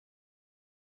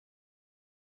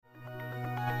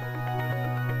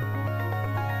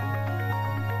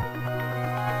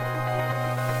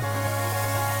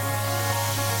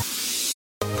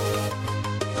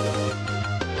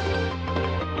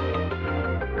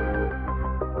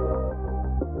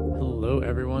Hello,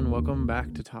 everyone. Welcome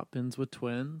back to Top Bins with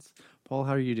Twins. Paul,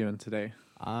 how are you doing today?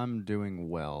 I'm doing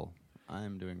well. I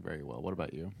am doing very well. What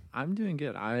about you? I'm doing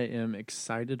good. I am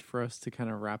excited for us to kind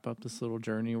of wrap up this little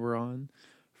journey we're on,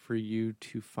 for you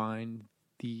to find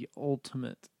the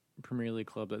ultimate Premier League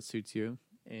club that suits you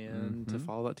and to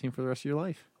follow that team for the rest of your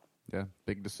life. Yeah,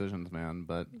 big decisions, man.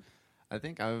 But I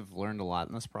think I've learned a lot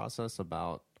in this process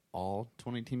about all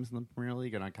 20 teams in the Premier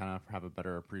League, and I kind of have a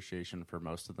better appreciation for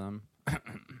most of them.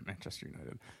 Manchester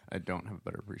United. I don't have a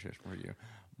better appreciation for you.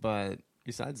 But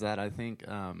besides that, I think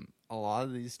a lot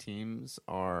of these teams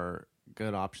are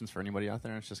good options for anybody out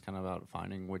there. It's just kind of about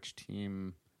finding which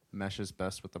team meshes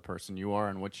best with the person you are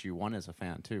and what you want as a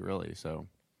fan, too, really. So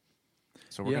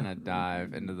we're going to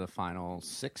dive into the final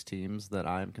 6 teams that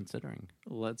I'm considering.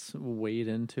 Let's wade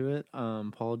into it.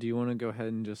 Paul, do you want to go ahead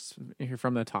and just hear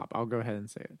from the top? I'll go ahead and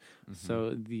say it. Mm-hmm.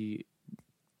 So the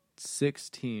 6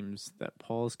 teams that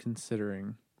Paul's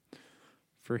considering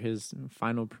for his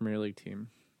final Premier League team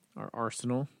are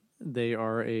Arsenal. They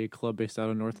are a club based out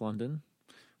of North London.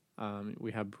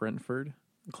 We have Brentford,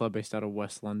 a club based out of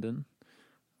West London.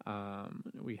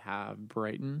 We have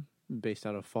Brighton, based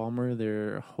out of Falmer.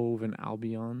 They're Hove and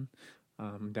Albion,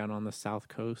 down on the south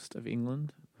coast of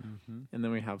England. Mm-hmm. And then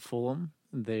we have Fulham.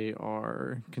 They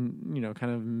are, kind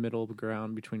of middle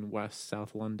ground between West,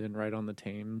 South London, right on the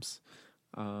Thames.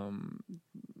 A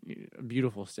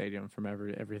beautiful stadium from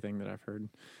everything that I've heard.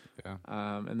 Yeah.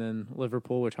 And then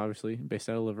Liverpool, which obviously based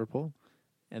out of Liverpool.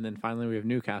 And then finally we have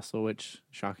Newcastle, which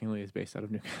shockingly is based out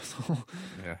of Newcastle.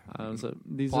 Yeah. So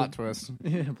these plot twist.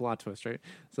 Yeah, plot twist, right?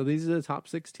 So these are the top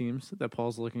 6 teams that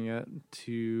Paul's looking at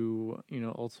to,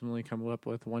 ultimately come up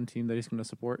with one team that he's going to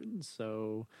support.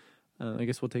 So I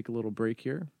guess we'll take a little break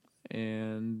here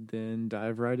and then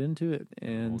dive right into it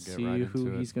and see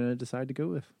who he's going to decide to go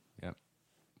with. Yep.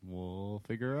 We'll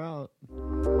figure out.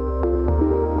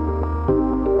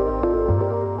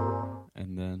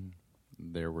 And then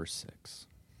there were 6.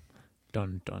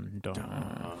 Dun, dun,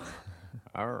 dun.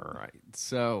 All right.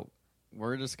 So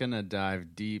we're just going to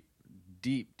dive deep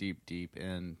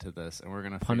into this. And we're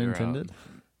going to Pun intended?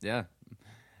 Yeah.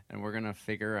 And we're going to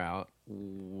figure out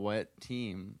what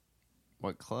team,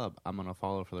 what club I'm going to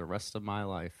follow for the rest of my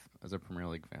life as a Premier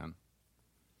League fan.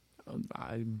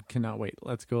 I cannot wait.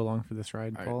 Let's go along for this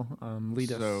ride, Paul.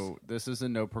 Lead us. So this is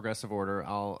in no progressive order.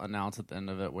 I'll announce at the end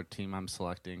of it what team I'm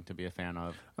selecting to be a fan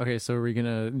of. Okay, so are we going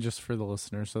to, just for the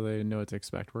listeners so they know what to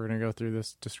expect, we're going to go through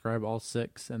this, describe all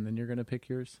 6, and then you're going to pick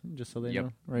yours, just so they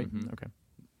know, right? Mm-hmm. Okay.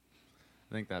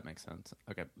 I think that makes sense.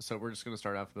 Okay, so we're just going to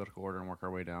start alphabetical order and work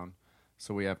our way down.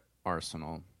 So we have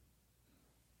Arsenal,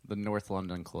 the North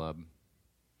London club.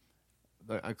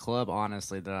 A club,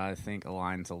 honestly, that I think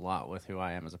aligns a lot with who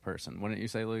I am as a person. Wouldn't you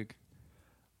say, Luke?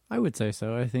 I would say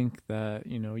so. I think that,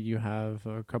 you have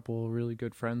a couple really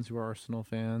good friends who are Arsenal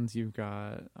fans. You've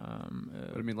got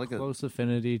close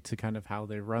affinity to kind of how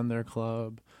they run their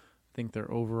club. I think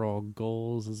their overall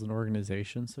goals as an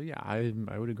organization. So, yeah, I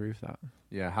would agree with that.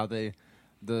 Yeah,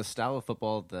 the style of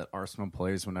football that Arsenal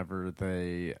plays whenever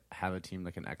they have a team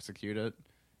that can execute it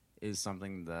is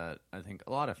something that I think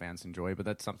a lot of fans enjoy, but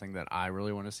that's something that I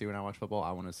really want to see when I watch football.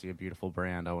 I want to see a beautiful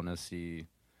brand. I want to see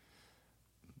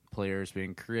players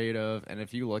being creative. And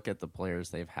if you look at the players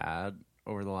they've had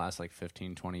over the last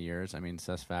 15, 20 years, I mean,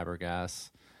 Cesc Fabregas,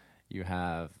 you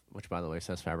have, which by the way,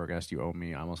 Cesc Fabregas, you owe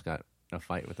me. I almost got in a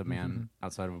fight with a man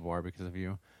outside of a bar because of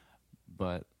you,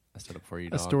 but I stood up for you,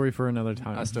 dog. A story for another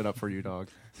time. I stood up for you, dog.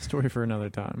 Story for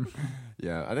another time.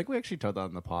 Yeah, I think we actually told that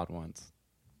in the pod once.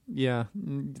 Yeah,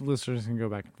 listeners can go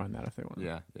back and find that if they want.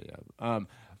 Yeah.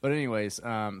 But anyways,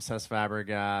 Cesc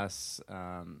Fabregas,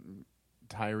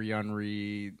 Thierry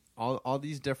Henry, all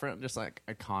these different just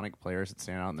iconic players that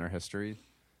stand out in their history.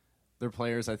 They're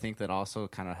players I think that also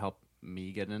kind of help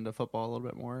me get into football a little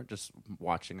bit more, just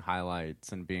watching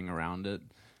highlights and being around it.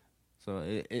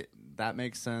 So that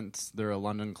makes sense. They're a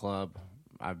London club.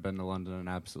 I've been to London and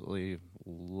absolutely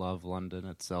love London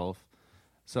itself.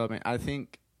 So I mean, I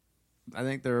think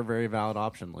they're a very valid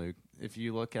option, Luke. If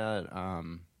you look at,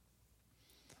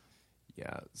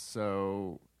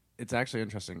 so it's actually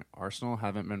interesting. Arsenal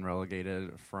haven't been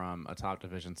relegated from a top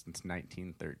division since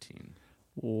 1913.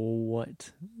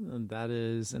 What? That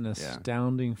is an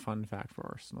astounding fun fact for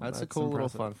Arsenal. That's a cool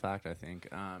impressive little fun fact, I think.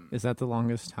 Is that the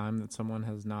longest time that someone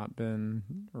has not been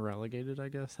relegated, I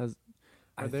guess?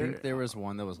 I think there was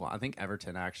one that was long. I think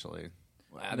Everton, actually.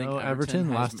 I think Everton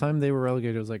last time they were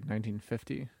relegated was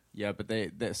 1950. Yeah, but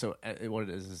what it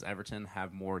is Everton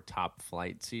have more top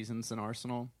flight seasons than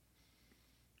Arsenal.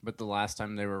 But the last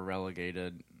time they were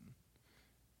relegated,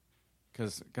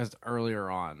 because earlier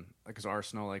on, because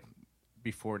Arsenal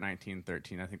before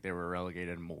 1913, I think they were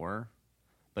relegated more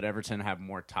but Everton have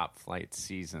more top flight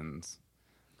seasons.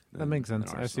 That makes than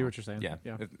sense. I see Arsenal. what you're saying. Yeah,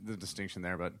 Yeah. the distinction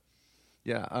there, but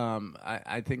yeah,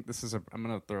 I think this is I'm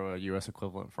going to throw a U.S.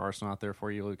 equivalent for Arsenal out there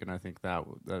for you, Luke, and I think I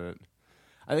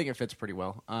think it fits pretty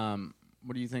well.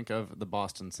 What do you think of the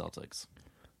Boston Celtics?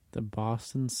 The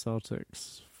Boston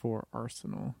Celtics for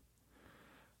Arsenal.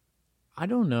 I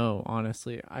don't know,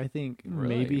 honestly. I think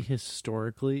maybe Really?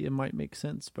 historically it might make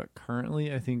sense, but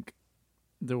currently I think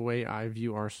the way I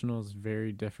view Arsenal is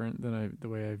very different than the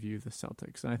way I view the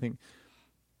Celtics. And I think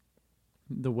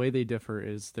the way they differ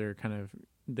is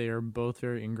they are both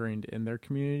very ingrained in their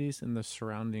communities and the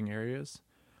surrounding areas,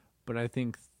 but I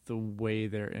think the way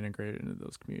they're integrated into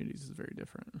those communities is very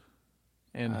different.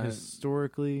 And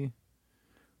historically,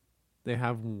 they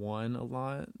have won a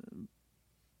lot.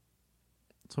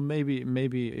 So maybe,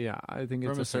 yeah. I think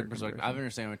it's From a certain perspective. perspective, I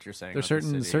understand what you're saying. There's about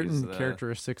the certain cities,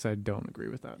 characteristics I don't agree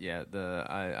with that. Yeah,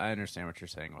 I understand what you're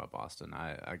saying about Boston.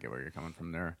 I get where you're coming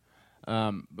from there.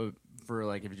 But for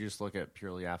like, if you just look at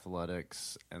purely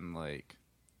athletics and like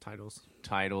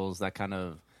titles, that kind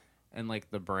of, and like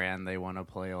the brand they want to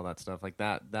play, all that stuff, like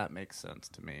that makes sense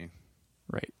to me.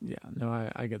 Right. Yeah. No,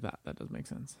 I get that. That does make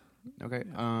sense. Okay.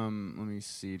 Yeah. Let me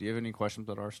see. Do you have any questions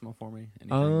about Arsenal for me?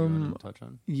 Anything you want to touch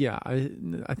on? Yeah,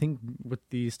 I think with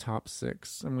these top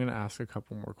 6, I'm going to ask a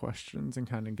couple more questions and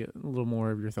kind of get a little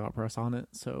more of your thought process on it.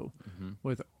 So,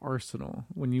 with Arsenal,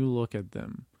 when you look at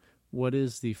them, what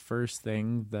is the first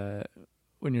thing that,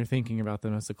 when you're thinking about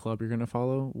them as a club, you're going to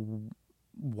follow?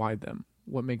 Why them?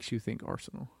 What makes you think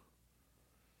Arsenal?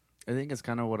 I think it's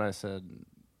kind of what I said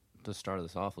to start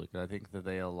this off, Luke. I think that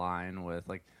they align with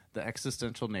like the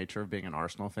existential nature of being an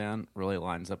Arsenal fan really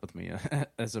lines up with me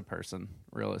as a person,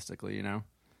 realistically, you know?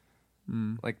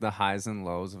 Like the highs and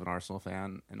lows of an Arsenal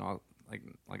fan and all,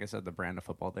 like I said, the brand of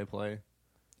football they play.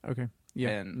 Okay.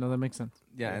 Yeah. No, that makes sense.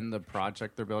 Yeah, and the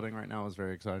project they're building right now is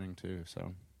very exciting too,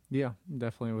 so. Yeah,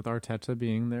 definitely. With Arteta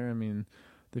being there, I mean,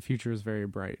 the future is very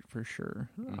bright for sure.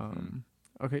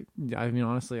 Okay. Yeah, I mean,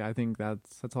 honestly, I think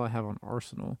that's all I have on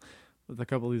Arsenal. With a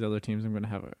couple of these other teams, I'm going to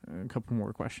have a couple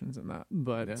more questions in that.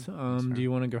 But do you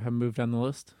want to go ahead and move down the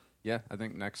list? Yeah, I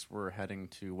think next we're heading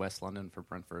to West London for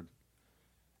Brentford.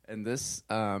 And this,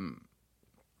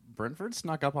 Brentford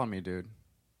snuck up on me, dude.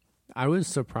 I was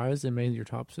surprised they made your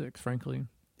top 6, frankly.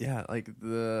 Yeah, like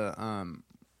the,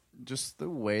 just the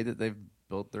way that they've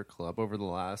built their club over the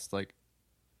last,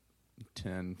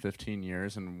 10, 15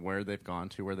 years and where they've gone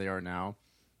to where they are now.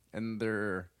 And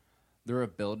their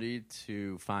ability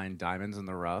to find diamonds in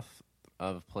the rough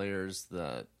of players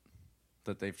that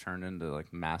they've turned into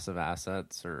like massive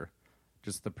assets, or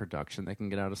just the production they can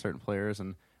get out of certain players.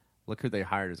 And look who they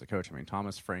hired as a coach. I mean,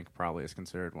 Thomas Frank probably is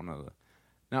considered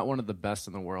not one of the best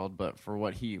in the world, but for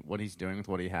what he's doing with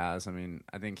what he has, I mean,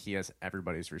 I think he has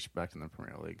everybody's respect in the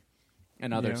Premier League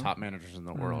and other top managers in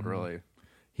the world, really.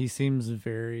 He seems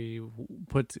he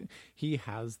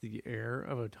has the air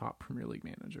of a top Premier League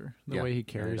manager. The way he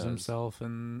carries himself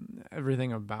and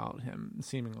everything about him,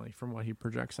 seemingly from what he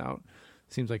projects out,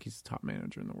 seems like he's a top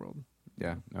manager in the world.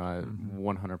 Yeah, no, I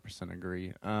 100%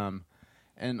 agree.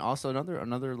 And also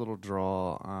another little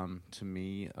draw to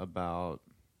me about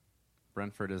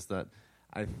Brentford is that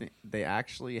I think they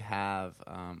actually have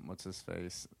what's his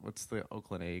face? What's the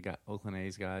Oakland A guy,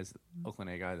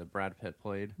 that Brad Pitt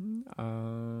played?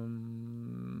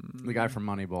 The guy from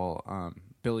Moneyball,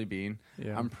 Billy Bean.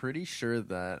 Yeah. I'm pretty sure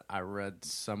that I read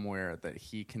somewhere that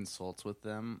he consults with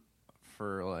them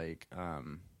for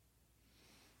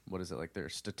what is it, like their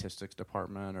statistics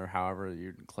department or however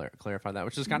you clarify that,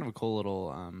 which is kind of a cool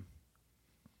little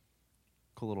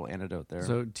anecdote there.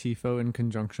 So TIFO, in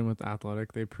conjunction with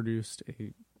Athletic, they produced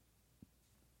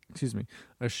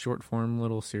a short form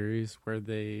little series where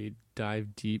they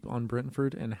dive deep on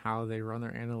Brentford and how they run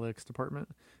their analytics department.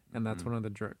 And that's one of the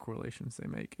direct correlations they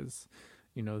make is,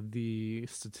 the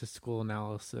statistical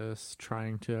analysis,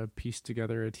 trying to piece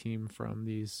together a team from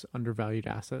these undervalued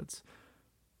assets.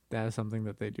 That is something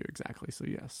that they do exactly. So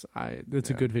yes, it's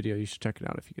a good video. You should check it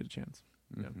out if you get a chance.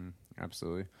 Mm-hmm.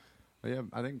 Absolutely. But yeah,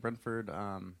 I think Brentford.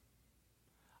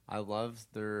 I love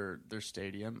their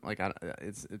stadium.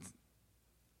 It's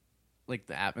like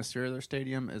the atmosphere of their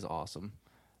stadium is awesome.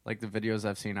 Like the videos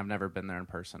I've seen, I've never been there in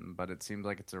person, but it seems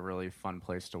like it's a really fun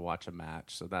place to watch a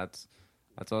match. So that's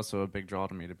also a big draw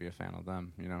to me to be a fan of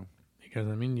them. Because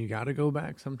you got to go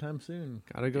back sometime soon.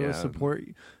 Got to go support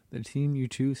the team you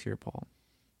choose here, Paul.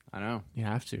 I know. You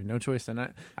have to. No choice. And I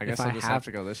guess I just have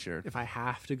to go this year. If I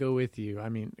have to go with you, I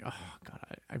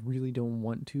really don't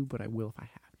want to, but I will if I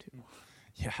have to.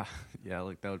 Yeah,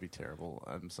 like that would be terrible.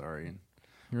 I'm sorry.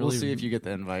 Really, we'll see if you get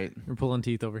the invite. You're pulling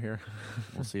teeth over here.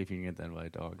 We'll see if you can get the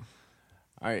invite, dog.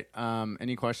 All right.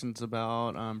 Any questions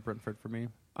about Brentford for me?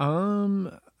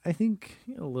 I think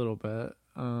a little bit.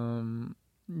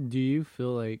 Do you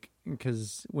feel like,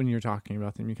 because when you're talking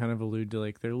about them, you kind of allude to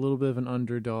like they're a little bit of an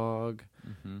underdog.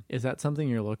 Mm-hmm. Is that something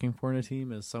you're looking for in a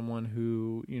team? As someone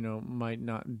who might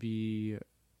not be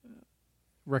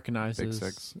recognized Big as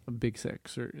six. a big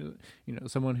six, or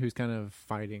someone who's kind of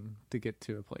fighting to get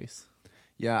to a place?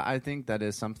 Yeah, I think that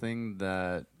is something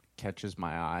that catches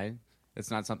my eye. It's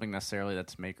not something necessarily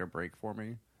that's make or break for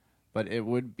me, but it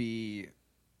would be.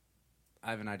 I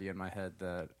have an idea in my head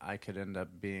that I could end up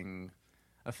being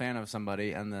a fan of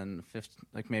somebody, and then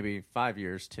maybe 5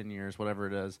 years, 10 years, whatever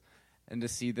it is, and to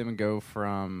see them go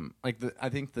from I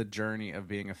think the journey of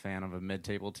being a fan of a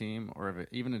mid-table team or of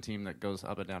even a team that goes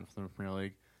up and down from the Premier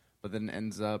League, but then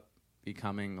ends up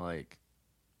becoming like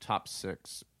top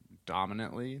 6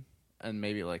 dominantly, and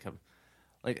maybe like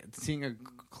seeing a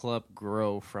club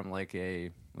grow from like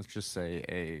let's just say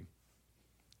a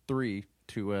 3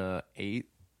 to a 8.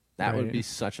 That would be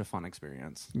such a fun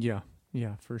experience.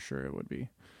 Yeah, for sure it would be.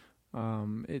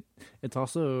 It's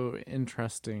also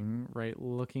interesting, right?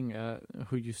 Looking at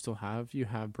who you still have. You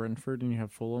have Brentford and you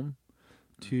have Fulham,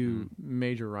 two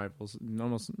major rivals.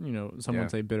 Almost, some would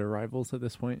say bitter rivals at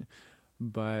this point.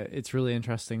 But it's really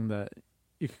interesting that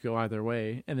you could go either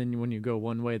way, and then when you go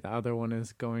one way, the other one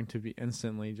is going to be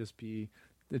instantly just be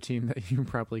the team that you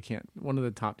probably can't. One of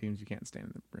the top teams you can't stand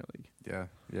in the Premier League.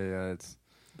 Yeah. It's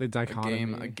the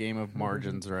dichotomy. A game of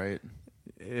margins, right?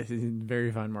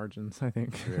 Very fine margins, I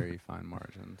think. Very fine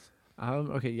margins.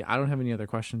 Okay, yeah, I don't have any other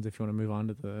questions if you want to move on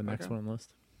to the next one on the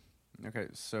list. Okay,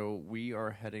 so we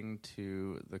are heading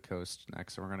to the coast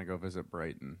next, and we're going to go visit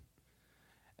Brighton.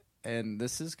 And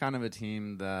this is kind of a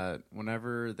team that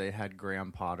whenever they had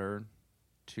Graham Potter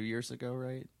 2 years ago,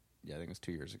 right? Yeah, I think it was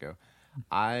 2 years ago.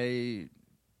 I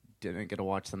didn't get to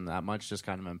watch them that much, just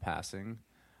kind of in passing.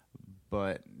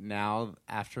 But now,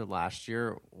 after last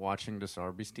year, watching De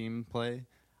Sarbi's team play,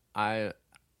 I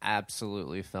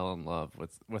absolutely fell in love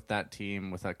with that team,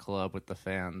 with that club, with the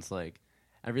fans. Like,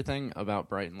 everything about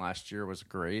Brighton last year was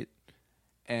great.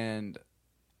 And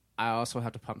I also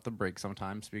have to pump the brakes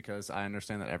sometimes because I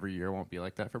understand that every year won't be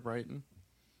like that for Brighton.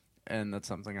 And that's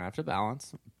something I have to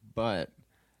balance. But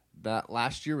that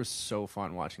last year was so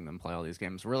fun watching them play all these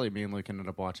games. Really, me and Luke ended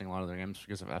up watching a lot of their games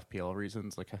because of FPL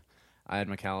reasons. Like, I had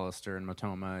McAllister and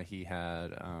Matoma. He had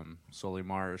Solly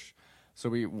Marsh. So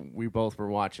we both were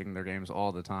watching their games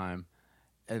all the time.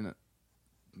 And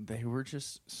they were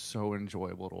just so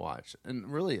enjoyable to watch.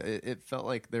 And really, it felt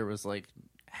like there was like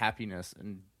happiness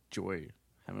and joy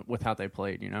with how they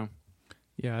played,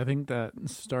 Yeah, I think that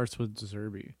starts with De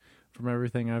Zerbi. From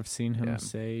everything I've seen him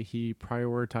say, he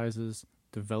prioritizes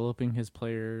developing his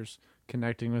players,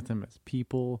 connecting with them as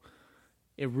people.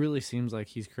 It really seems like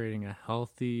he's creating a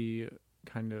healthy,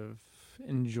 kind of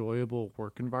enjoyable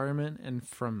work environment, and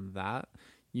from that,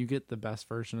 you get the best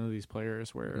version of these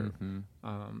players. Where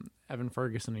Evan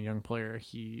Ferguson, a young player,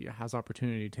 he has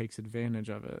opportunity, takes advantage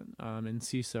of it. And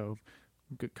Ciso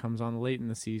comes on late in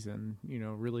the season,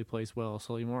 really plays well.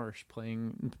 Solly Marsh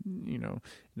playing, in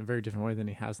a very different way than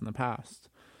he has in the past.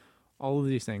 All of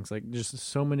these things, like just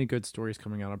so many good stories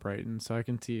coming out of Brighton, so I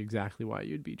can see exactly why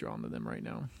you'd be drawn to them right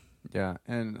now. Yeah,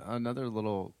 and another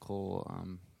little cool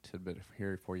tidbit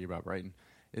here for you about Brighton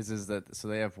is that so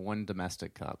they have one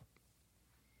domestic cup,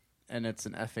 and it's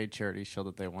an FA Charity Shield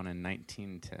that they won in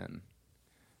 1910.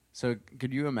 So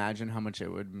could you imagine how much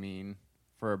it would mean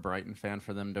for a Brighton fan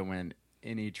for them to win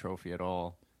any trophy at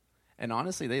all? And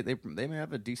honestly, they may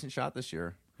have a decent shot this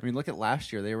year. I mean, look at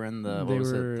last year. They were in the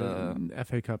the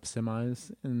FA Cup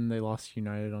semis, and they lost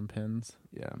United on pins.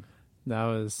 Yeah. That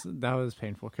was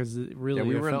painful because really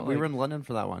we were in London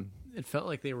for that one. It felt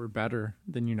like they were better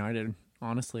than United,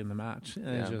 honestly, in the match. And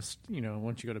it just,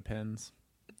 once you go to pins,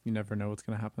 you never know what's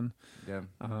going to happen. Yeah.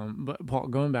 But Paul,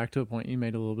 going back to a point you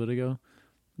made a little bit ago,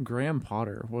 Graham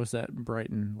Potter was at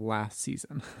Brighton last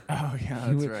season. Oh yeah,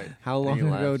 that's right. How long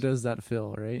ago does that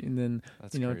feel, right? And then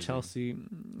that's crazy. Chelsea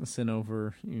sent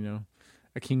over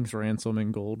a king's ransom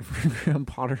in gold for Graham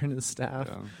Potter and his staff.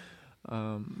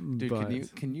 Yeah.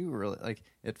 Dude, can you really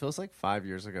it feels like 5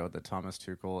 years ago that Thomas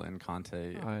Tuchel and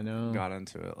Conte got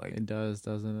into it. Like it does,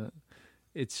 doesn't it?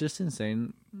 It's just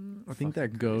insane. I think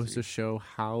that goes to show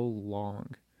how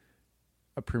long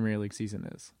a Premier League season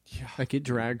is. Yeah. Like it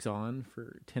drags on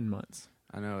for 10 months.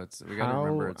 I know we got to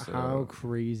remember how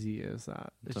crazy is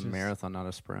that? It's a marathon, not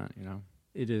a sprint,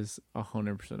 It is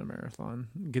 100% a marathon.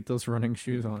 Get those running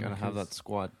shoes on. Got to have that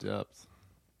squat depth.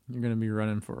 You're going to be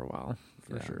running for a while,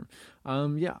 for sure.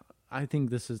 I think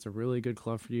this is a really good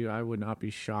club for you. I would not be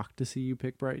shocked to see you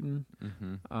pick Brighton.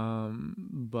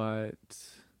 Mm-hmm. But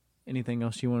Anything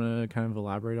else you want to kind of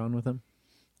elaborate on with him?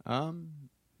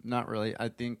 Not really. I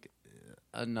think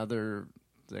another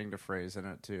thing to phrase in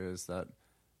it too is that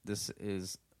this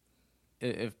is,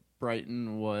 if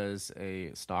Brighton was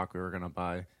a stock we were going to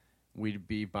buy, we'd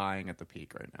be buying at the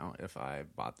peak right now if I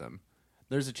bought them.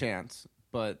 There's a chance,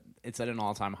 but it's at an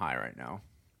all-time high right now.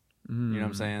 You know what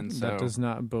I'm saying? So That does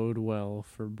not bode well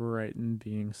for Brighton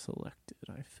being selected,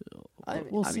 I feel.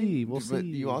 We'll see. We'll see. But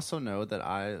you also know that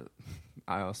I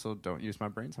also don't use my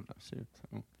brain sometimes too.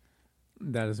 So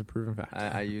That is a proven fact.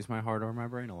 I use my heart or my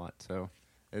brain a lot. So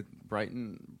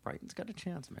Brighton's got a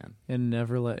chance, man. And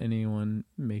never let anyone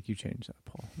make you change that,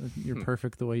 Paul. You're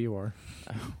perfect the way you are.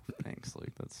 Oh, thanks,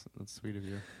 Luke. That's sweet of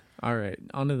you. All right,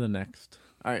 on to the next.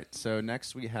 All right, so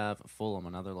next we have Fulham,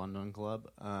 another London club.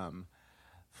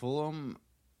 Fulham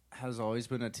has always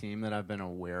been a team that I've been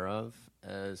aware of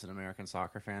as an American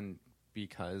soccer fan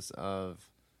because of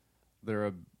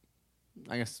their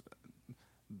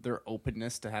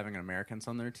openness to having Americans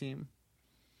on their team.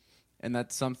 And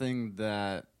that's something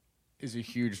that is a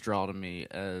huge draw to me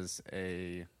as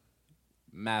a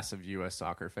massive U.S.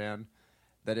 soccer fan.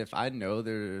 That if I know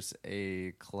there's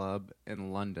a club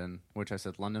in London, which I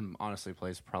said London honestly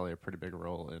plays probably a pretty big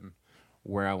role in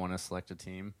where I want to select a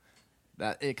team,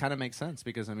 that it kind of makes sense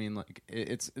because I mean, like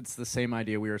it's the same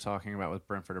idea we were talking about with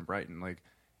Brentford and Brighton. Like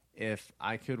if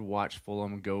I could watch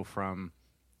Fulham go from,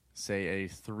 say, a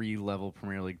 3-level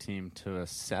Premier League team to a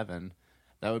 7,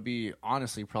 that would be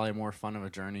honestly probably more fun of a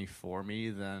journey for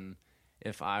me than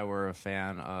if I were a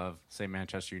fan of, say,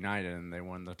 Manchester United and they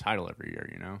won the title every year.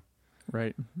 You know.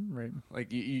 Right.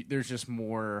 Like there's just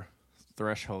more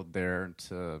threshold there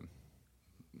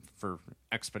for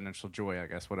exponential joy, I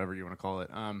guess, whatever you want to call it.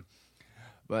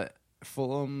 But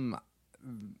Fulham,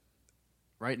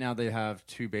 right now they have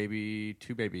two baby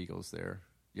Eagles there.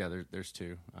 Yeah, there's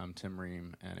two, Tim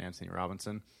Ream and Anthony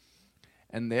Robinson,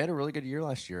 and they had a really good year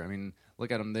last year. I mean,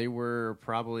 look at them; they were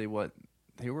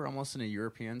almost in a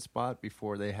European spot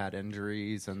before they had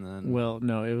injuries, and then Well,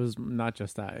 no, it was not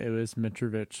just that. It was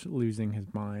Mitrovic losing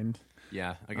his mind.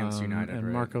 Yeah, against United, and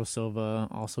right? Marco Silva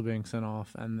also being sent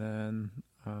off, and then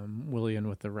Willian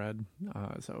with the red.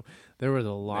 So there was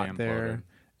a lot there,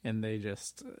 and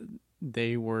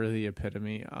they were the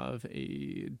epitome of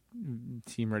a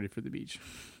team ready for the beach.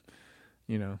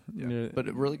 You know, yeah. But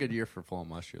a really good year for Fulham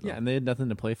last year, though. Yeah, and they had nothing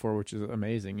to play for, which is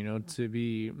amazing. You know, to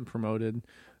be promoted,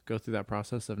 go through that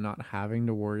process of not having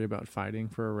to worry about fighting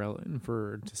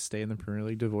to stay in the Premier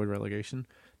League to avoid relegation.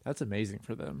 That's amazing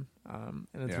for them, and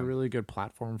it's a really good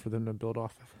platform for them to build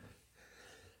off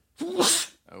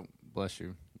of. Oh, bless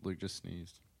you. Luke just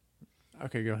sneezed.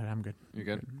 Okay, go ahead. I'm good. You're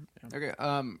good? Yeah. Okay.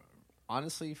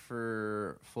 Honestly,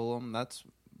 for Fulham, that's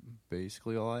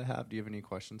basically all I have. Do you have any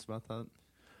questions about that?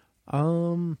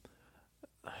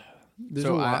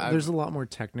 There's a lot more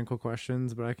technical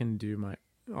questions, but I can do my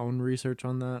own research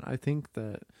on that. I think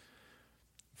that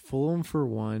Fulham, for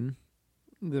one,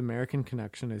 the American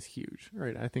connection is huge,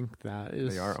 right? I think that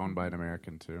is... They are owned by an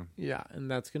American, too. Yeah,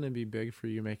 and that's going to be big for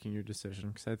you making your decision,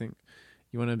 because I think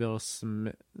you want to be able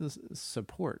to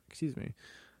support,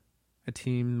 a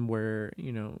team where,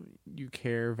 you know, you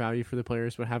care, value for the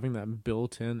players, but having that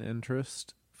built-in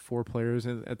interest for players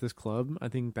at this club, I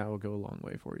think that will go a long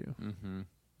way for you. Mm-hmm.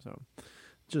 So,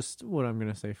 just what I'm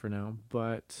going to say for now.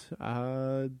 But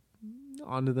on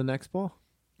to the next ball.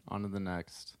 On to the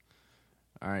next.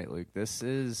 All right, Luke. This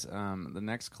is the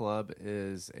next club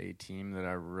is a team that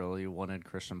I really wanted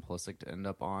Christian Pulisic to end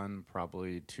up on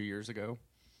probably 2 years ago.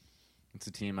 It's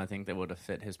a team I think that would have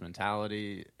fit his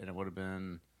mentality, and it would have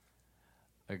been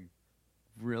a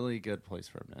really good place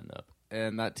for him to end up.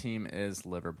 And that team is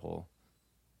Liverpool.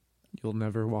 You'll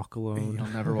never walk alone. You'll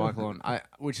never walk alone.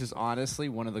 Which is honestly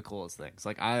one of the coolest things.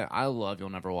 Like I love You'll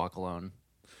Never Walk Alone.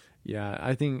 Yeah,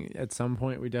 I think at some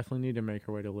point we definitely need to make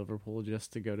our way to Liverpool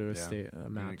just to go to a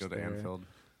match. Go to there. Anfield.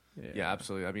 Yeah,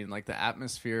 absolutely. I mean, like the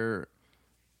atmosphere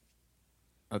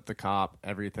at the Kop,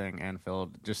 everything,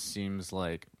 Anfield just seems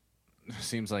like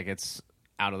it's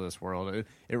out of this world.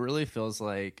 It really feels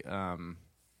like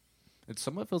it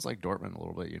somewhat feels like Dortmund a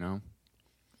little bit, you know.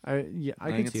 I think can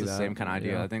see it's the that. same kind of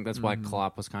idea. Yeah. I think that's why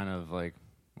Klopp was kind of like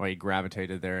why he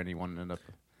gravitated there and he wanted to end up.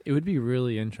 It would be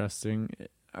really interesting.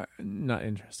 Not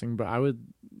interesting, but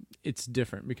it's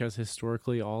different because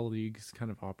historically all leagues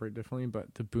kind of operate differently,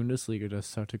 but the Bundesliga does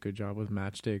such a good job with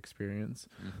match day experience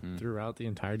throughout the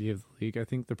entirety of the league. I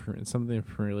think something the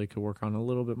Premier League could work on a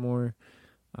little bit more,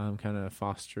 kind of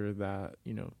foster that,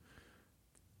 you know,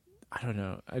 I don't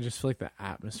know. I just feel like the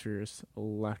atmosphere is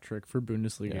electric for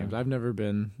Bundesliga games. I've never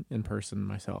been in person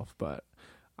myself, but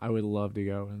I would love to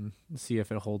go and see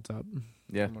if it holds up.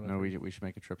 Yeah, no, we should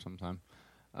make a trip sometime.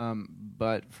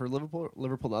 But for Liverpool,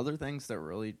 the other things that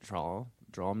really draw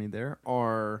me there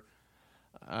are,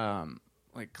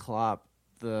 like Klopp,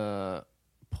 the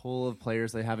pool of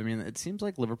players they have. I mean, it seems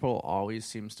like Liverpool always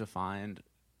seems to find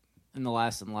in the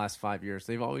last 5 years,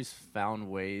 they've always found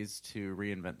ways to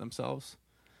reinvent themselves.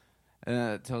 And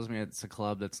it tells me it's a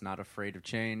club that's not afraid of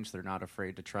change. They're not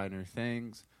afraid to try new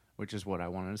things, which is what I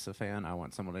want as a fan. I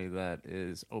want somebody that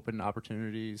is open to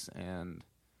opportunities and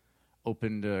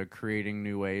open to creating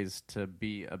new ways to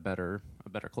be a better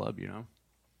club, you know.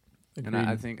 Agreed. And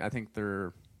I think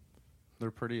they're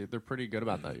pretty good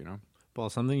about that, you know. Well,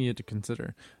 something you have to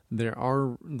consider. There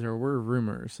were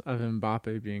rumors of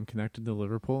Mbappe being connected to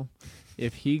Liverpool.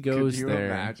 If he goes Could you there,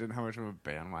 imagine how much of a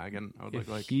bandwagon I would look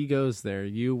like? if he goes there,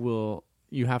 you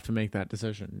have to make that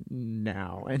decision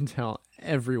now and tell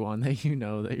everyone that you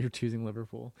know that you're choosing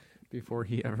Liverpool before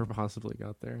he ever possibly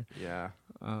got there. Yeah.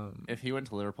 If he went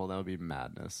to Liverpool, that would be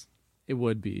madness. It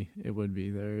would be. It would be.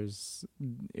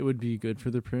 It would be good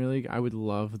for the Premier League. I would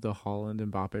love the Haaland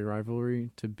Mbappe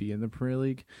rivalry to be in the Premier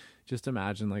League. Just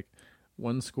imagine, like,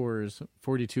 one scores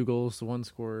 42 goals, one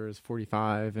scores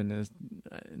 45, and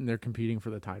they're competing for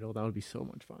the title. That would be so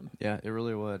much fun. Yeah, it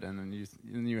really would. And then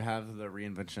you have the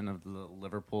reinvention of the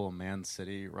Liverpool-Man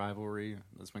City rivalry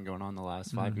that's been going on the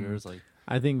last 5 years. Like,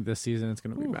 I think this season it's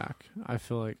going to be back. I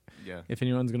feel like yeah, if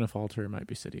anyone's going to falter, it might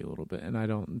be City a little bit, and I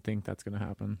don't think that's going to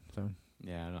happen. So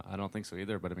yeah, I don't think so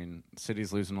either. But I mean,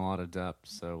 City's losing a lot of depth,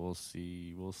 so we'll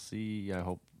see. We'll see.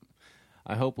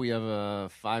 I hope we have a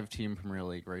 5-team Premier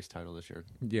League race title this year.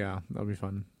 yeah, that'll be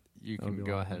fun. You can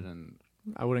go ahead and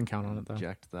I wouldn't count on it though.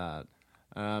 reject that.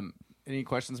 Any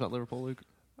questions about Liverpool, Luke?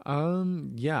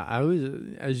 Yeah, I was,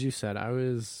 as you said,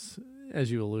 as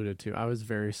you alluded to, I was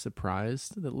very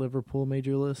surprised that Liverpool made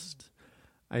your list.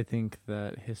 I think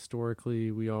that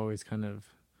historically we always kind of,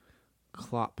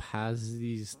 Klopp has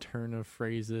these turn of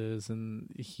phrases,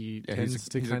 and he tends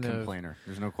to he's kind a of complainer.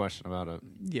 There's no question about it.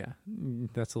 Yeah,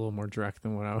 that's a little more direct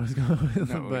than what I was going with.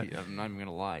 No, but I'm not even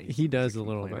gonna lie. he does a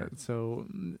little complainer. bit. So,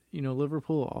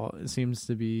 Liverpool seems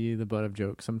to be the butt of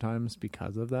jokes sometimes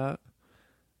because of that.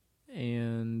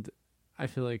 And I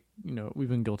feel like, we've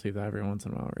been guilty of that every once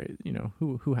in a while, right?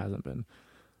 Who hasn't been?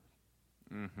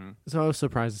 Mm-hmm. So I was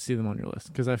surprised to see them on your list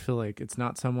because I feel like it's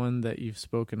not someone that you've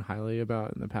spoken highly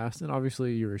about in the past. And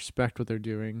obviously you respect what they're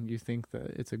doing. You think that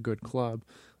it's a good club,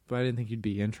 but I didn't think you'd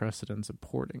be interested in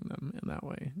supporting them in that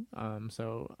way.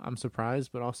 So I'm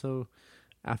surprised, but also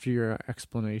after your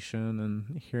explanation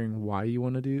and hearing why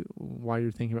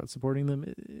you're thinking about supporting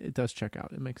them, it does check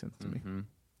out. It makes sense to me.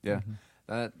 Yeah,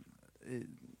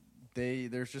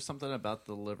 there's just something about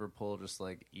the Liverpool just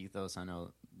like ethos. I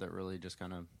know that really just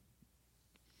kind of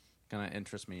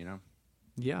interests me.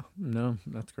 Yeah, no,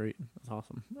 that's great. That's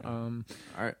awesome.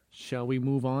 All right, shall we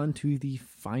move on to the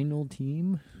final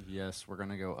team? Yes, we're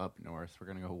gonna go up north. We're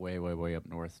gonna go way, way, way up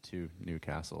north to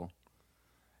Newcastle,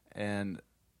 and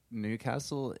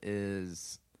Newcastle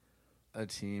is a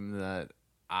team that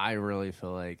I really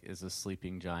feel like is a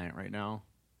sleeping giant right now.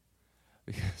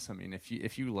 Because I mean, if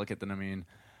you look at them, I mean,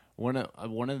 one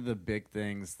of the big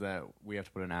things that we have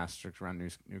to put an asterisk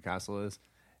around Newcastle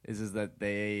is that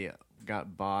they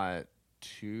got bought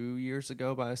 2 years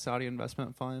ago by a Saudi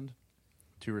investment fund,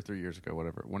 2 or 3 years ago,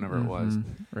 whenever it was.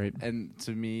 Right. And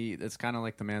to me, it's kind of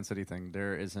like the Man City thing.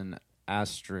 There is an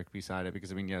asterisk beside it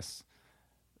because, I mean, yes,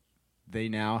 they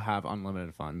now have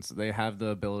unlimited funds. They have the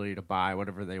ability to buy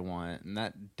whatever they want, and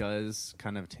that does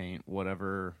kind of taint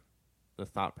whatever the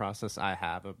thought process I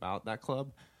have about that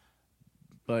club.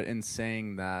 But in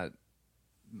saying that,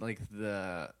 like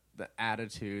the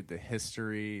attitude, the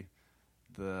history,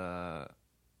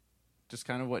 just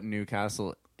kind of what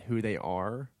Newcastle, who they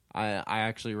are, I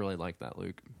actually really like that,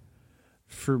 Luke.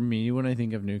 For me, when I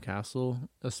think of Newcastle,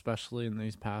 especially in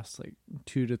these past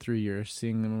 2 to 3 years,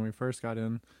 seeing them when we first got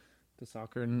in to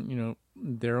soccer, and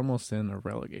they're almost in a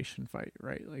relegation fight,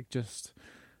 right? Like just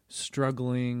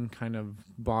struggling, kind of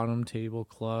bottom table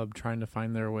club, trying to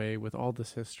find their way with all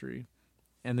this history,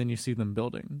 and then you see them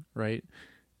building, right?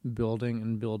 Building,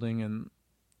 and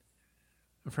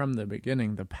from the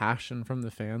beginning, the passion from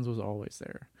the fans was always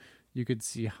there. You could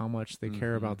see how much they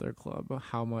care about their club,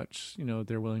 how much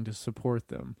they're willing to support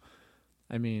them.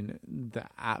 I mean, the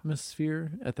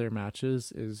atmosphere at their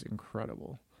matches is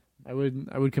incredible. I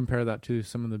would compare that to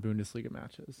some of the Bundesliga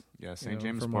matches. Yeah, St.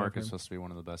 James Park is supposed to be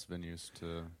one of the best venues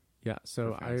to. Yeah,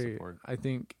 so support. I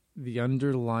think the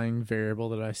underlying variable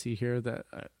that I see here that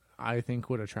I think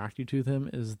would attract you to them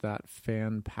is that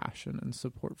fan passion and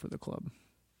support for the club.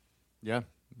 Yeah,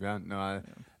 no,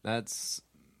 that's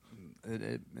it.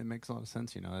 It makes a lot of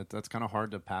sense. That's kind of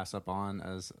hard to pass up on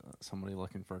as somebody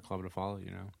looking for a club to follow.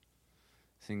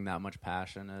 seeing that much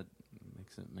passion, it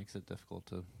makes it difficult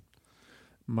to.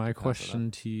 My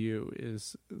question to you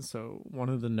is, so one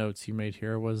of the notes you made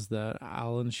here was that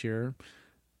Alan Shearer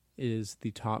is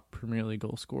the top Premier League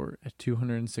goal scorer at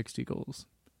 260 goals.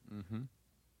 Mm-hmm.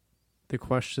 The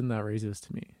question that raises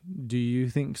to me, do you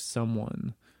think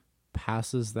someone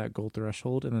passes that goal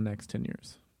threshold in the next 10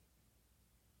 years?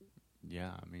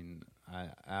 Yeah, I mean,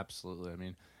 absolutely. I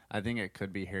mean, I think it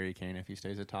could be Harry Kane if he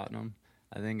stays at Tottenham.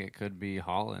 I think it could be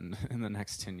Haaland in the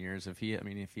next 10 years. If he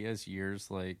has years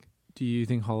like... Do you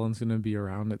think Haaland's going to be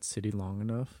around at City long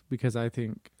enough? Because I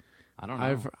think... I don't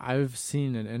know. I've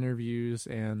seen in interviews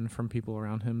and from people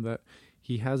around him that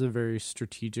he has a very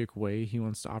strategic way he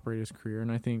wants to operate his career,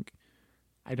 and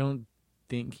I don't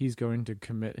think he's going to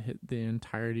commit the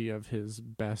entirety of his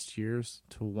best years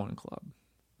to one club.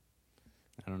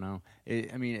 I don't know.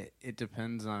 It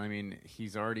depends on. I mean,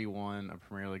 he's already won a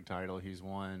Premier League title. He's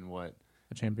won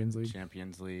The Champions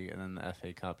League, and then the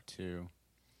FA Cup too.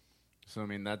 So I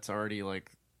mean, that's already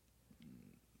like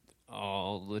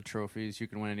all the trophies you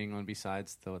can win in England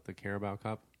besides the Carabao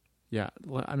Cup. Yeah,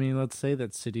 I mean, let's say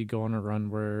that City go on a run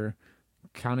where,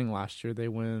 counting last year, they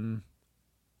win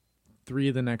 3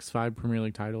 of the next 5 Premier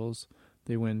League titles.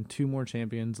 They win 2 more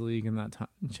Champions Leagues in that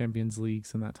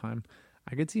time.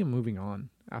 I could see him moving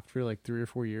on after like 3 or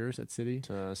 4 years at City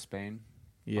to Spain.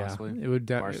 Yeah, possibly. It would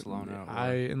Barcelona.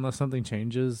 Unless something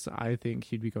changes, I think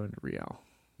he'd be going to Real.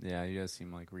 Yeah, he does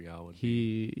seem like Real would.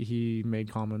 He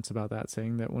made comments about that,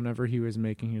 saying that whenever he was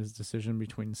making his decision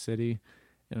between City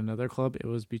and another club, it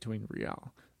was between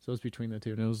Real. So it was between the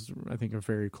two, and it was, I think, a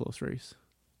very close race.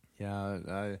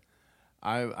 Yeah,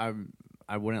 I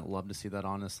wouldn't love to see that,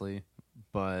 honestly,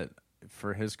 but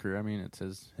for his career, I mean, it's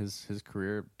his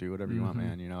career. Do whatever you want,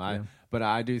 man. You know, But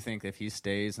I do think if he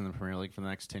stays in the Premier League for the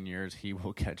next 10 years, he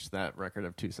will catch that record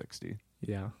of 260.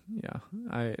 Yeah.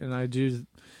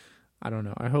 I don't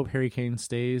know. I hope Harry Kane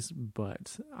stays,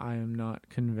 but I am not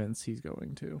convinced he's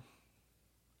going to.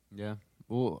 Yeah,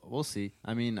 we'll see.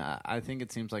 I mean, I think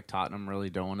it seems like Tottenham really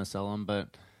don't want to sell him,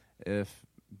 but if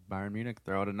Bayern Munich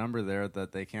throw out a number there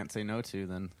that they can't say no to,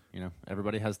 then, you know,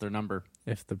 everybody has their number.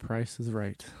 If the price is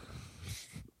right.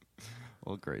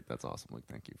 Well, great. That's awesome, Luke.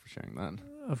 Thank you for sharing that.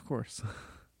 Of course.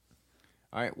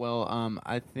 All right. Well,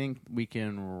 I think we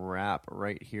can wrap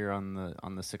right here on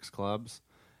the 6 clubs,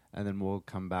 and then we'll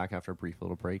come back after a brief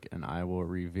little break, and I will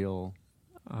reveal.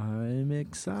 I'm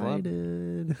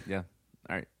excited. Yeah.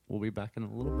 All right. We'll be back in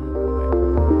a little bit.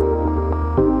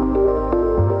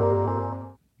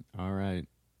 All right.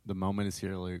 The moment is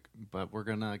here, Luke, but we're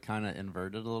going to kind of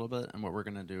invert it a little bit, and what we're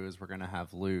going to do is we're going to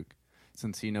have Luke,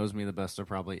 since he knows me the best of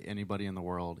probably anybody in the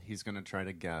world, he's going to try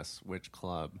to guess which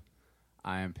club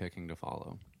I am picking to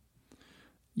follow.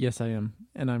 Yes, I am,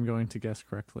 and I'm going to guess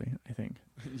correctly, I think.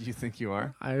 You think you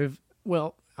are?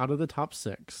 Out of the top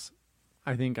 6,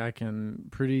 I think I can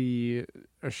pretty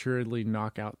assuredly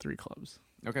knock out 3 clubs.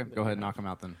 Okay, go ahead and knock them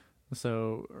out then.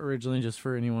 So, originally, just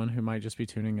for anyone who might just be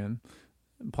tuning in,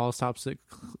 Paul's top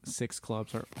six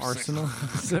clubs are Arsenal.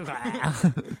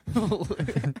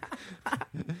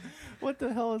 What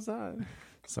the hell is that?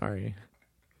 Sorry.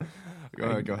 Go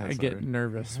ahead. I get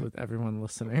nervous with everyone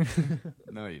listening.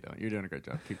 No, you don't. You're doing a great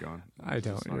job. Keep going. I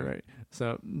don't. You're right.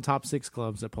 So, top 6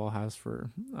 clubs that Paul has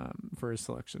for his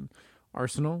selection: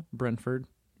 Arsenal, Brentford,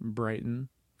 Brighton,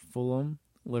 Fulham,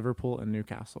 Liverpool, and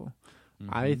Newcastle.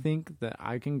 Mm-hmm. I think that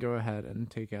I can go ahead and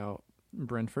take out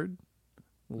Brentford,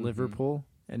 Liverpool,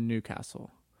 and Newcastle.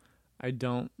 I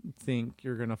don't think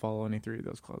you're going to follow any 3 of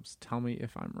those clubs. Tell me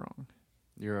if I'm wrong.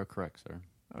 You're correct, sir.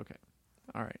 Okay.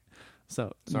 All right.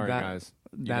 So sorry, guys.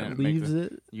 That leaves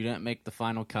it. You didn't make the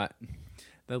final cut.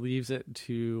 That leaves it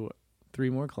to 3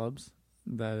 more clubs.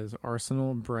 That is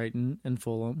Arsenal, Brighton, and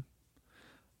Fulham.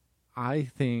 I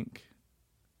think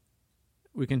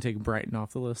we can take Brighton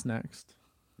off the list next.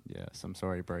 Yes, I'm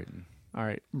sorry, Brighton. All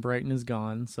right, Brighton is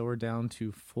gone, so we're down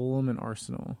to Fulham and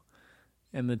Arsenal.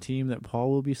 And the team that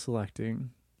Paul will be selecting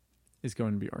is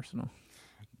going to be Arsenal.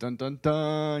 Dun, dun,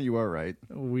 dun. You are right.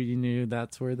 We knew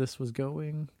that's where this was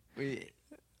going.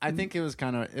 I think it was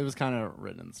kind of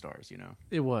written in the stars, you know.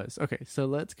 It was. Okay, so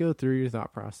let's go through your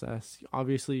thought process.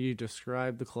 Obviously, you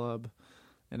described the club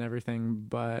and everything,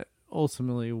 but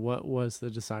ultimately, what was the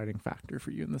deciding factor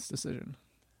for you in this decision?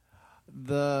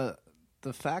 The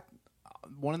fact,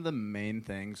 one of the main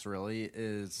things really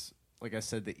is, like I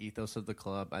said, the ethos of the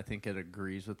club. I think it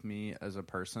agrees with me as a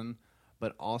person,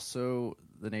 but also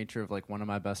the nature of, like, one of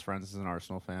my best friends is an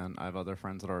Arsenal fan. I have other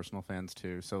friends that are Arsenal fans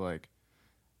too. So, like,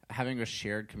 having a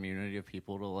shared community of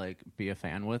people to, like, be a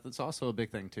fan with, it's also a big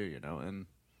thing too, you know.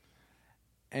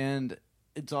 And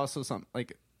it's also something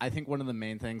like I think one of the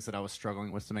main things that I was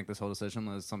struggling with to make this whole decision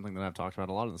was something that I've talked about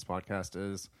a lot in this podcast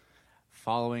is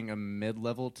following a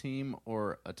mid-level team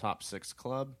or a top 6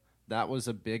 club. That was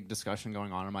a big discussion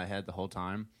going on in my head the whole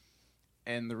time.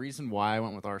 And the reason why I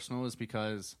went with Arsenal is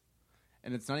because,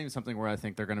 and it's not even something where I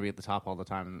think they're going to be at the top all the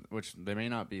time, which they may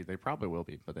not be. They probably will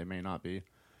be, but they may not be.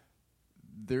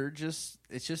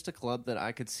 It's just a club that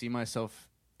I could see myself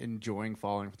enjoying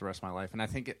following for the rest of my life, and I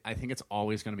think it's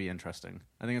always going to be interesting.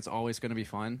 I think it's always going to be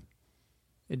fun.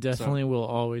 It definitely will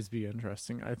always be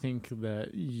interesting. I think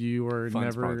that you are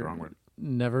Fun's probably the wrong word.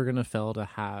 never going to fail to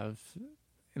have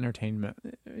entertainment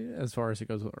as far as it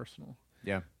goes with Arsenal.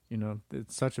 Yeah. You know,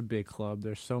 it's such a big club.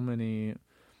 There's so many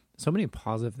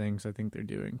positive things I think they're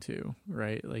doing too,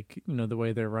 right? Like, you know, the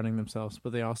way they're running themselves,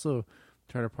 but they also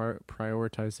try to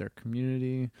prioritize their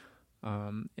community,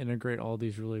 integrate all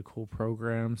these really cool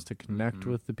programs to connect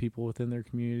with the people within their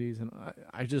communities. And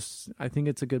I think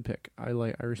it's a good pick. I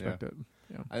respect it.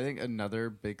 Yeah. I think another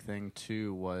big thing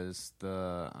too was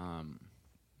the,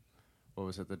 what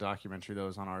was it? The documentary that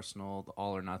was on Arsenal, the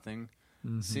All or Nothing.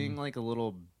 Seeing like a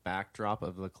little backdrop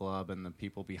of the club and the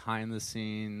people behind the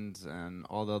scenes and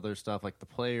all the other stuff, like the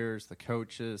players, the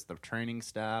coaches, the training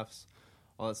staffs,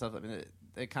 all that stuff. I mean,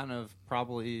 it kind of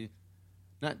probably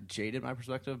not jaded my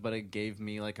perspective, but it gave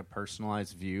me like a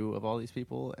personalized view of all these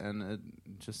people, and it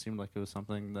just seemed like it was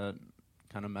something that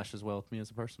kind of meshes well with me as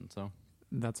a person. So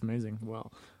that's amazing.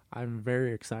 Well, I'm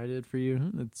very excited for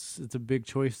you. It's a big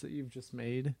choice that you've just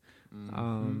made.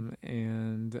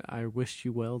 And I wish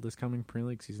you well this coming Premier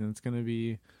League season. It's going to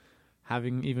be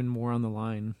having even more on the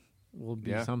line will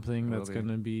be something that's going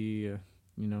to be,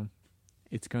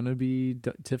 it's going to be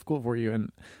difficult for you.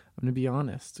 And I'm going to be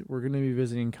honest. We're going to be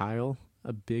visiting Kyle,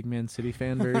 a big Man City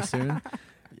fan, very soon.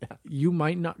 You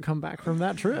might not come back from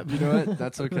that trip. You know what?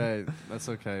 That's okay. That's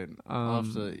okay. I'll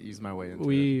have to ease my way into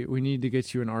it. We need to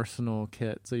get you an Arsenal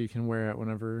kit so you can wear it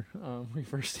whenever we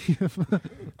first see him.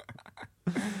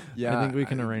 Yeah, I think we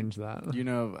can arrange that. You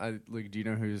know, do you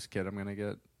know whose kit I'm gonna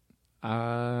get?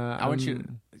 I want you.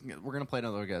 We're gonna play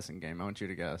another guessing game. I want you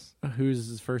to guess. What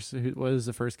is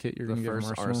the first kit you're gonna get from Arsenal?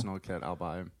 The first Arsenal kit I'll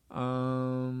buy.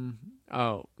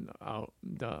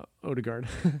 The Odegaard.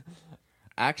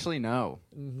 Actually, no.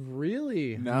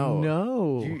 Really?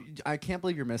 No. I can't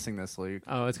believe you're missing this, Luke.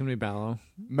 Oh, it's gonna be Ballo.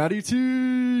 Matty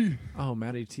T. Oh,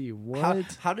 Matty T.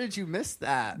 What? How did you miss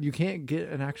that? You can't get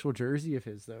an actual jersey of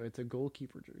his though. It's a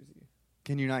goalkeeper jersey.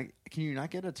 Can you not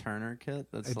get a Turner kit?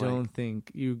 I don't think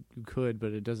you could,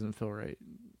 but it doesn't feel right.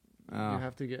 You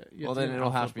have to get. Then it'll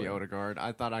have to be Odegaard.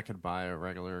 I thought I could buy a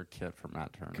regular kit for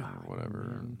Matt Turner or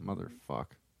whatever. Man. Motherfuck.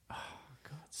 Oh,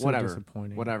 God, so whatever.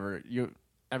 Disappointing. Whatever.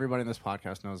 Everybody in this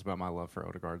podcast knows about my love for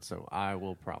Odegaard, so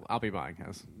I'll be buying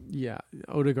his. Yeah,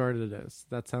 Odegaard it is.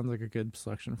 That sounds like a good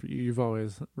selection for you. You've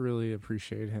always really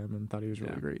appreciated him and thought he was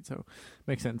really great, so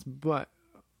makes sense. But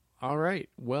all right,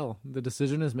 well, the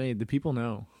decision is made. The people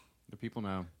know. The people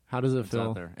know. How does it feel?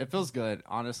 Out there. It feels good.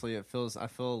 Honestly, I feel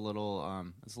a little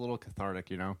it's a little cathartic,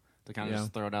 to kind of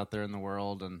just throw it out there in the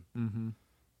world, and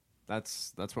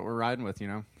that's what we're riding with,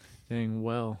 Dang,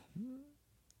 well.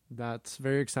 That's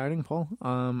very exciting, Paul.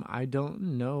 I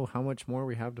don't know how much more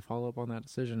we have to follow up on that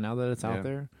decision now that it's out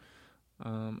there.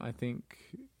 I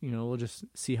think, we'll just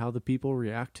see how the people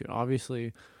react to it.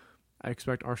 Obviously, I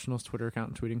expect Arsenal's Twitter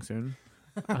account tweeting soon.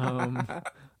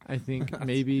 I think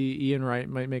maybe Ian Wright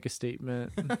might make a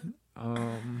statement.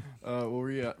 We'll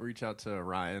reach out to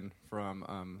Ryan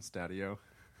from Stadio.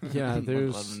 Yeah, let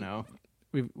them know.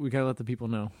 We gotta let the people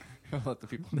know. Let the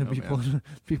people know.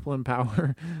 People in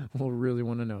power will really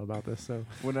want to know about this. So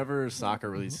whenever Saka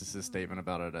releases his statement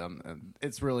about it,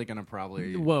 it's really gonna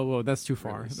probably. Whoa! That's too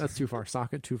far. That's too far.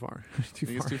 Saka, too far. It's too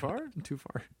far. Too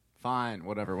far. Fine,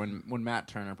 whatever. When Matt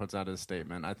Turner puts out his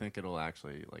statement, I think it'll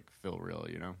actually feel real.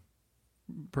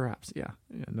 Perhaps, yeah.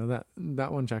 No,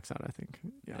 that one checks out. I think,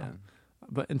 yeah.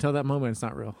 But until that moment, it's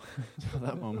not real. Until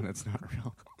that moment, it's not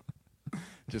real.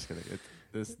 Just kidding.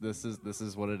 This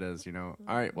is what it is, All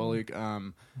right, well, Luke.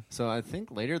 So I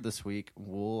think later this week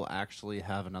we'll actually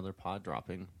have another pod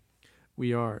dropping.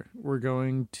 We are. We're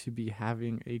going to be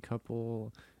having a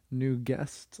couple new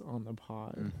guests on the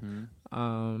pod.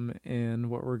 And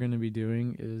what we're going to be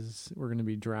doing is we're going to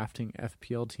be drafting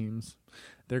FPL teams.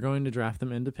 They're going to draft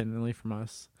them independently from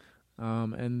us.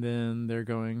 And then they're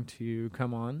going to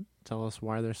come on, tell us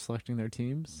why they're selecting their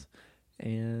teams.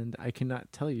 And I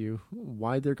cannot tell you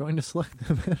why they're going to select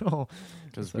them at all.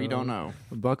 Because we don't know.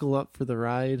 Buckle up for the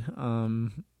ride.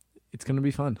 It's going to be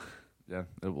fun. Yeah,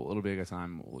 it'll be a good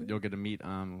time. You'll get to meet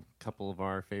a couple of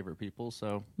our favorite people.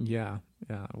 So yeah.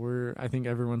 I think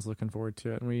everyone's looking forward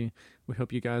to it, and we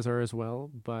hope you guys are as well.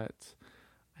 But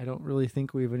I don't really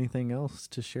think we have anything else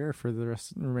to share for the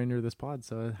remainder of this pod.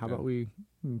 So how about we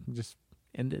just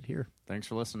end it here? Thanks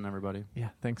for listening, everybody. Yeah,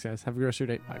 thanks, guys. Have a good rest of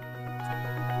your day. Bye.